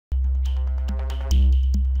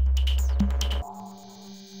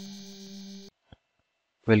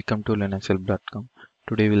Welcome to linuxhelp.com.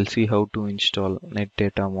 Today we'll see how to install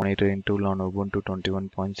Netdata monitoring tool on Ubuntu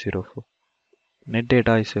 21.04.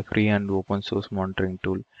 Netdata is a free and open source monitoring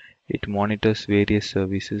tool. It monitors various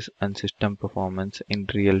services and system performance in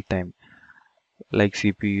real time, like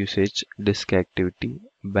CPU usage, disk activity,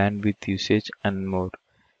 bandwidth usage, and more.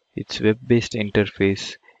 Its web-based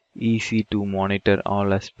interface easy to monitor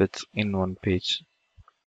all aspects in one page.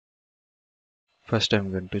 First,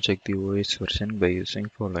 I'm going to check the OS version by using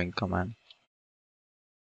following command.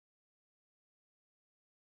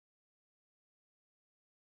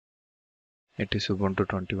 It is Ubuntu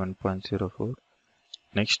 21.04.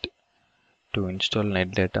 Next, to install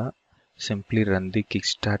Netdata, simply run the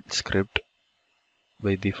kickstart script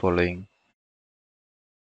by the following.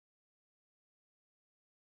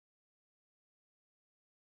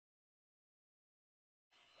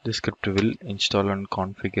 The script will install and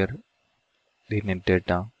configure the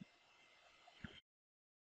Netdata.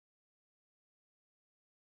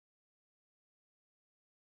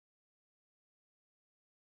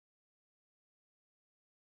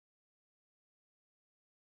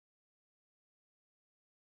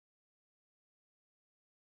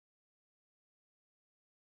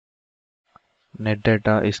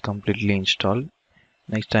 Netdata is completely installed.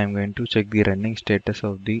 Next, I am going to check the running status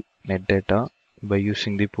of the Netdata by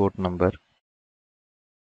using the port number.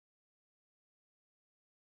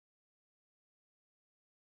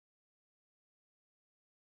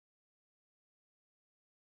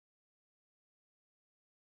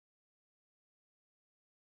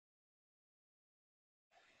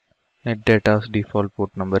 Netdata's default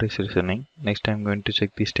port number is running. Next, I am going to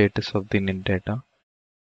check the status of the Netdata.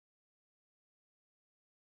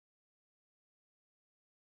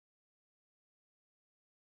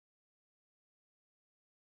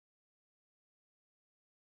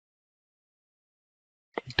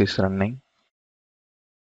 It is running.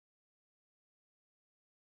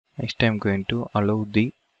 Next, I am going to allow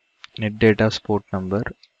the Netdata's port number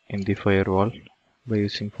in the firewall by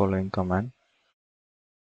using following command.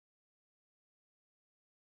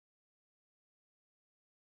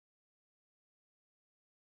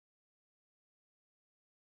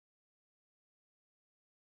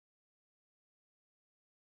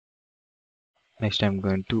 Next, I'm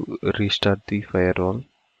going to restart the firewall.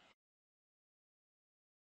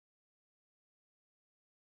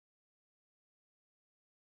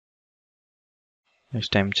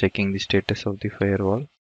 Next, I'm checking the status of the firewall.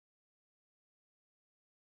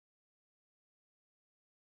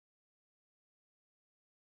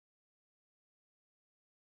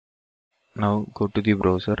 Now go to the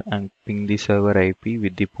browser and ping the server IP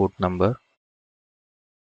with the port number.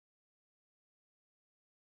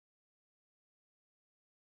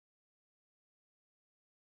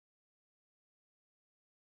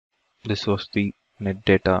 This was the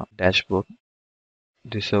Netdata Dashboard.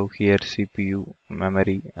 This how here CPU,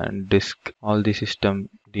 memory and disk, all the system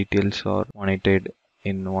details are monitored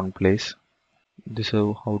in one place. This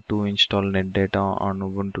is how to install Netdata on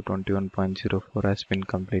Ubuntu 21.04 has been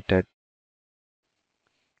completed.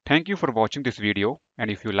 Thank you for watching this video, and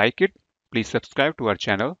if you like it, please subscribe to our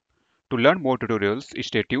channel. To learn more tutorials,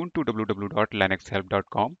 stay tuned to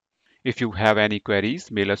www.linuxhelp.com. If you have any queries,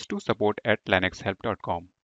 mail us to support@linuxhelp.com.